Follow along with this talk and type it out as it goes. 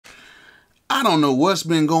I don't know what's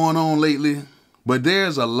been going on lately, but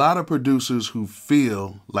there's a lot of producers who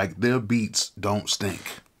feel like their beats don't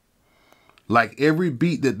stink. Like every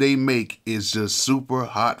beat that they make is just super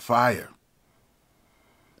hot fire.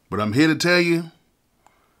 But I'm here to tell you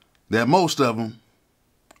that most of them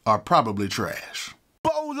are probably trash.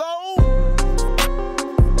 Bolo!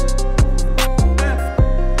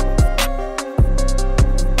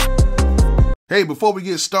 Hey, before we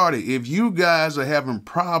get started, if you guys are having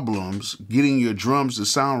problems getting your drums to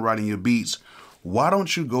sound right in your beats, why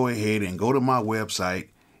don't you go ahead and go to my website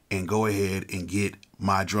and go ahead and get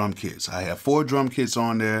my drum kits. I have 4 drum kits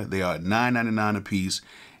on there. They are $9.99 a piece,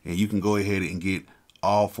 and you can go ahead and get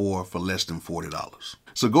all 4 for less than $40.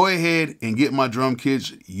 So go ahead and get my drum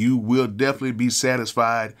kits. You will definitely be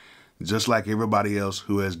satisfied, just like everybody else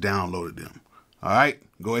who has downloaded them. All right,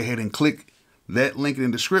 go ahead and click that link in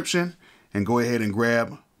the description and go ahead and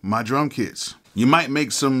grab my drum kits. You might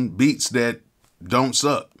make some beats that don't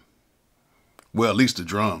suck. Well, at least the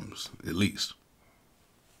drums, at least.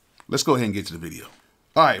 Let's go ahead and get to the video.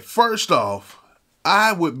 All right, first off,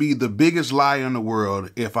 I would be the biggest liar in the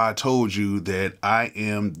world if I told you that I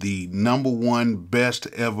am the #1 best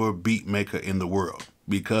ever beat maker in the world,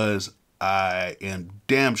 because I am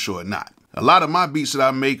damn sure not. A lot of my beats that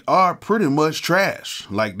I make are pretty much trash.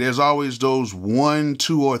 Like there's always those 1,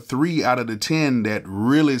 2, or 3 out of the 10 that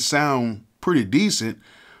really sound pretty decent,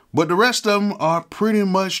 but the rest of them are pretty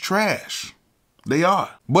much trash. They are.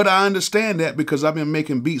 But I understand that because I've been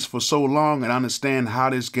making beats for so long and I understand how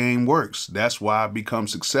this game works. That's why I've become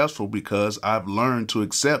successful, because I've learned to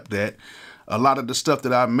accept that a lot of the stuff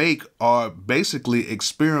that I make are basically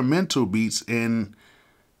experimental beats and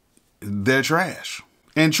they're trash.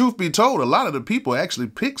 And truth be told, a lot of the people actually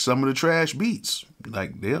pick some of the trash beats.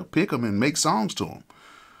 Like they'll pick them and make songs to them.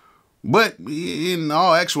 But in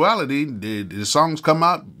all actuality, the songs come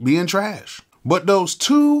out being trash. But those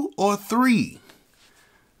 2 or 3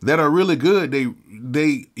 that are really good,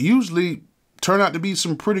 they usually turn out to be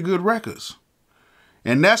some pretty good records.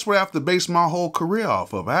 And that's what I have to base my whole career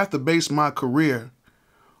off of. I have to base my career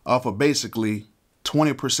off of basically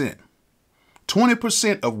 20%.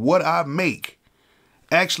 20% of what I make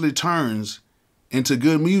actually turns into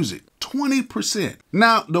good music. 20%.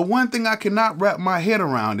 Now, the one thing I cannot wrap my head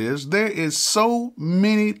around is there is so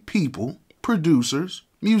many people, producers,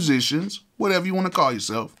 musicians, whatever you want to call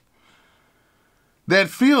yourself, that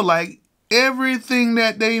feel like everything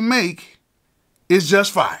that they make is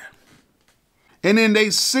just fire. And then they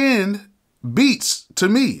send beats to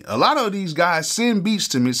me. A lot of these guys send beats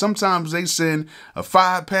to me. Sometimes they send a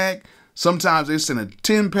 5-pack. Sometimes they send a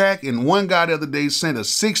 10-pack. And one guy the other day sent a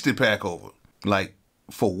 60-pack over. Like,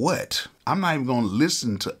 for what? I'm not even going to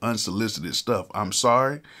listen to unsolicited stuff. I'm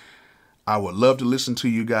sorry. I would love to listen to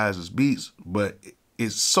you guys' beats, but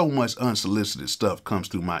it's so much unsolicited stuff comes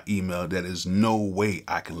through my email that there's no way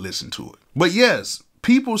I can listen to it. But yes,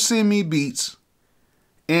 people send me beats,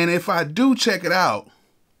 and if I do check it out,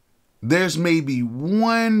 there's maybe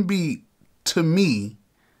one beat to me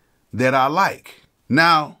that I like.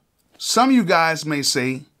 Now, some of you guys may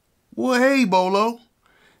say, well, hey, Bolo,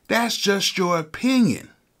 that's just your opinion.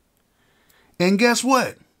 And guess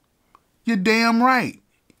what? You're damn right.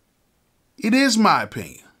 It is my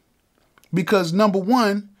opinion. Because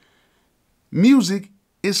 #1, music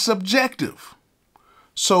is subjective.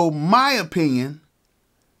 So my opinion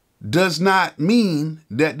does not mean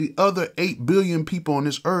that the other 8 billion people on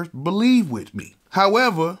this earth believe with me.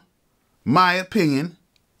 However, my opinion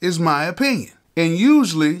is my opinion. And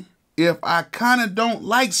usually, if I kind of don't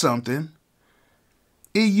like something,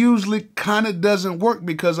 it usually kind of doesn't work,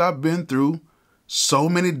 because I've been through so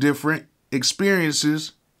many different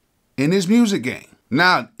experiences in this music game.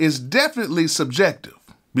 Now, it's definitely subjective,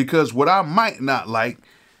 because what I might not like,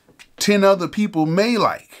 10 other people may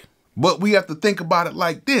like. But we have to think about it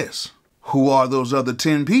like this. Who are those other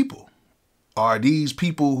 10 people? Are these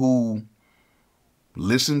people who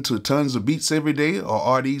listen to tons of beats every day? Or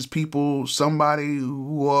are these people somebody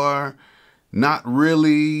who are not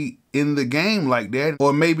really in the game like that?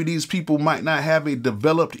 Or maybe these people might not have a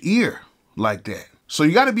developed ear like that. So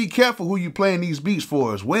you got to be careful who you're playing these beats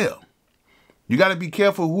for as well. You got to be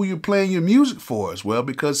careful who you're playing your music for as well,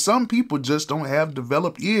 because some people just don't have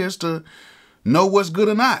developed ears to know what's good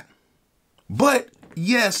or not. But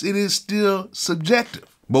yes, it is still subjective.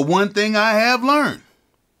 But one thing I have learned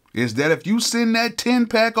is that if you send that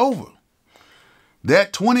 10-pack over,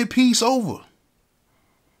 that 20-piece over,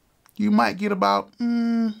 you might get about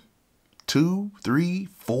 2, 3,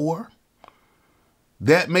 4.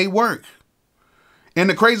 That may work. And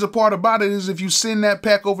the crazy part about it is if you send that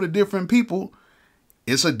pack over to different people,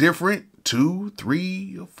 it's a different 2,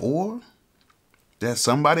 3, or 4, that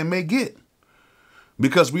somebody may get.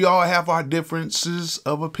 Because we all have our differences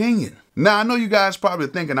of opinion. Now, I know you guys probably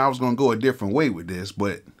thinking I was going to go a different way with this,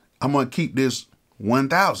 but I'm going to keep this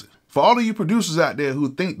 1,000. For all of you producers out there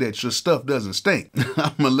who think that your stuff doesn't stink,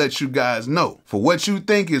 I'm going to let you guys know. For what you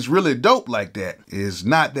think is really dope like that is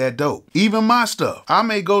not that dope. Even my stuff. I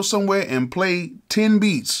may go somewhere and play 10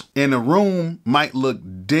 beats and the room might look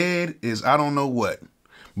dead as I don't know what.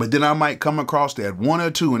 But then I might come across that 1 or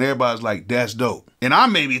 2 and everybody's like, that's dope. And I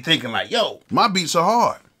may be thinking like, yo, my beats are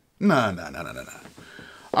hard. Nah.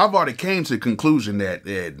 I've already came to the conclusion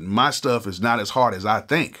that my stuff is not as hard as I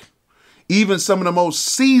think. Even some of the most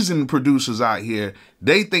seasoned producers out here,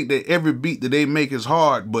 they think that every beat that they make is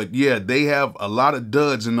hard, but yeah, they have a lot of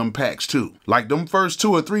duds in them packs too. Like them first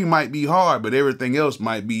 2 or 3 might be hard, but everything else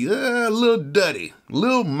might be a little duddy, a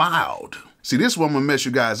little mild. See, this is what I'm gonna mess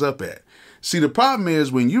you guys up at. See, the problem is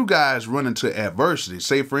when you guys run into adversity,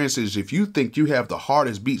 say for instance, if you think you have the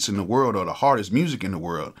hardest beats in the world or the hardest music in the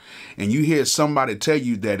world, and you hear somebody tell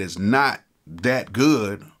you that it's not that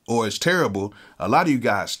good or it's terrible, a lot of you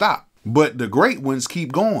guys stop. But the great ones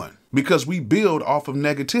keep going because we build off of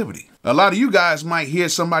negativity. A lot of you guys might hear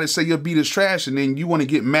somebody say your beat is trash and then you want to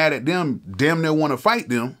get mad at them, damn near want to fight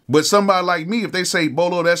them. But somebody like me, if they say,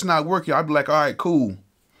 Bolo, that's not working, I'd be like, all right, cool.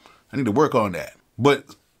 I need to work on that.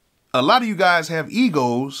 But a lot of you guys have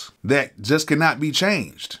egos that just cannot be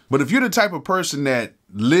changed. But if you're the type of person that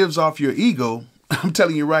lives off your ego, I'm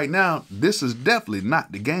telling you right now, this is definitely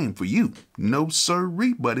not the game for you. No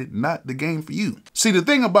sirree, buddy, not the game for you. See, the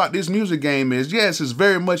thing about this music game is, yes, it's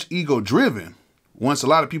very much ego driven once a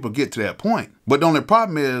lot of people get to that point. But the only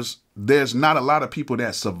problem is there's not a lot of people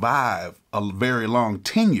that survive a very long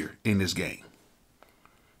tenure in this game.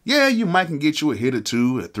 Yeah, you might can get you a hit or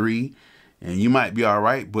 2 or 3, and you might be all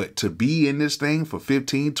right, but to be in this thing for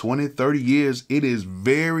 15, 20, 30 years, it is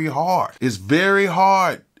very hard. It's very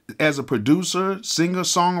hard. As a producer, singer,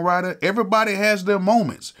 songwriter, everybody has their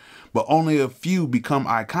moments, but only a few become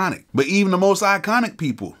iconic. But even the most iconic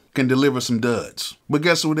people can deliver some duds. But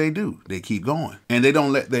guess what they do? They keep going. And they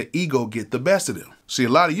don't let their ego get the best of them. See, a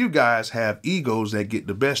lot of you guys have egos that get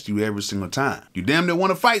the best of you every single time. You damn near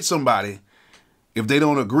want to fight somebody if they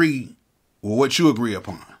don't agree with what you agree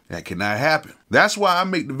upon. That cannot happen. That's why I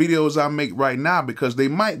make the videos I make right now, because they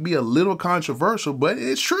might be a little controversial, but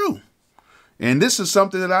it's true. And this is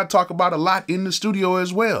something that I talk about a lot in the studio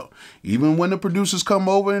as well. Even when the producers come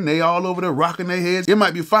over and they all over there rocking their heads, it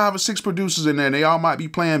might be 5 or 6 producers in there and they all might be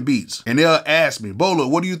playing beats. And they'll ask me, Bolo,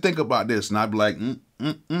 what do you think about this? And I'd be like,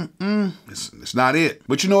 it's not it.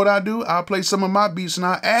 But you know what I do? I'll play some of my beats and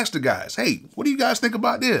I'll ask the guys, hey, what do you guys think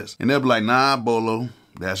about this? And they'll be like, nah, Bolo,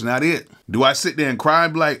 that's not it. Do I sit there and cry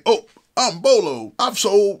and be like, oh, I'm Bolo, I've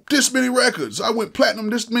sold this many records, I went platinum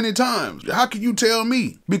this many times, how can you tell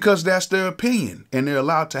me? Because that's their opinion, and they're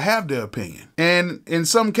allowed to have their opinion. And in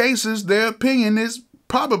some cases, their opinion is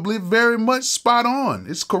probably very much spot on.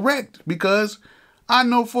 It's correct, because I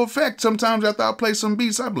know for a fact, sometimes after I play some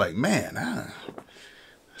beats, I'd be like, man, I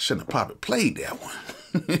shouldn't have probably played that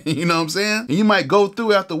one. You know what I'm saying? And you might go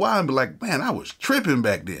through after a while and be like, man, I was tripping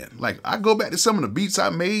back then. Like, I go back to some of the beats I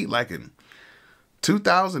made, like in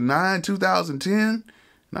 2009, 2010, and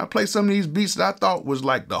I play some of these beats that I thought was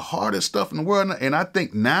like the hardest stuff in the world. And I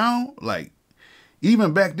think now, like,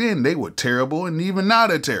 even back then they were terrible, and even now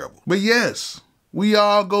they're terrible. But yes, we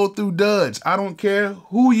all go through duds. I don't care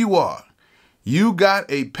who you are. You got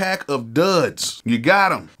a pack of duds. You got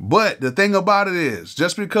them. But the thing about it is,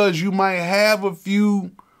 just because you might have a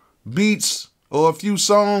few beats or a few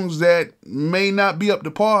songs that may not be up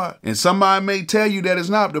to par, and somebody may tell you that it's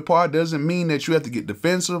not up to par, doesn't mean that you have to get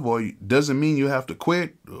defensive, or doesn't mean you have to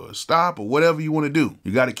quit or stop or whatever you want to do.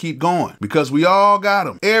 You got to keep going, because we all got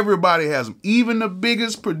them. Everybody has them. Even the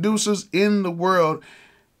biggest producers in the world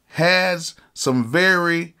has some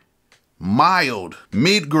very mild,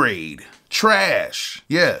 mid-grade, trash.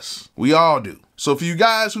 Yes, we all do. So for you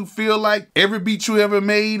guys who feel like every beat you ever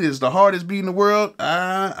made is the hardest beat in the world,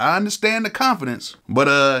 I understand the confidence.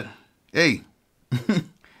 But hey,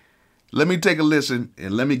 let me take a listen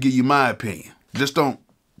and let me give you my opinion. Just don't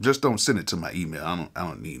send it to my email. I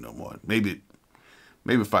don't need no more. Maybe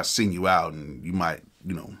if I sing you out and you might,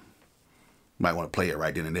 might want to play it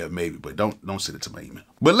right then and there, maybe, but don't send it to my email.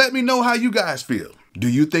 But let me know how you guys feel. Do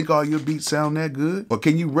you think all your beats sound that good? Or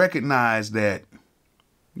can you recognize that,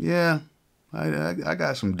 yeah, I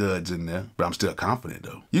got some duds in there, but I'm still confident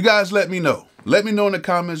though. You guys let me know. Let me know in the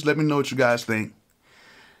comments. Let me know what you guys think.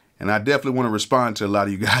 And I definitely want to respond to a lot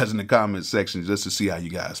of you guys in the comment section just to see how you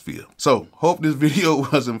guys feel. So hope this video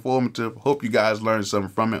was informative. Hope you guys learned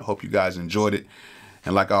something from it. Hope you guys enjoyed it.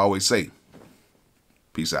 And like I always say,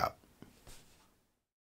 peace out.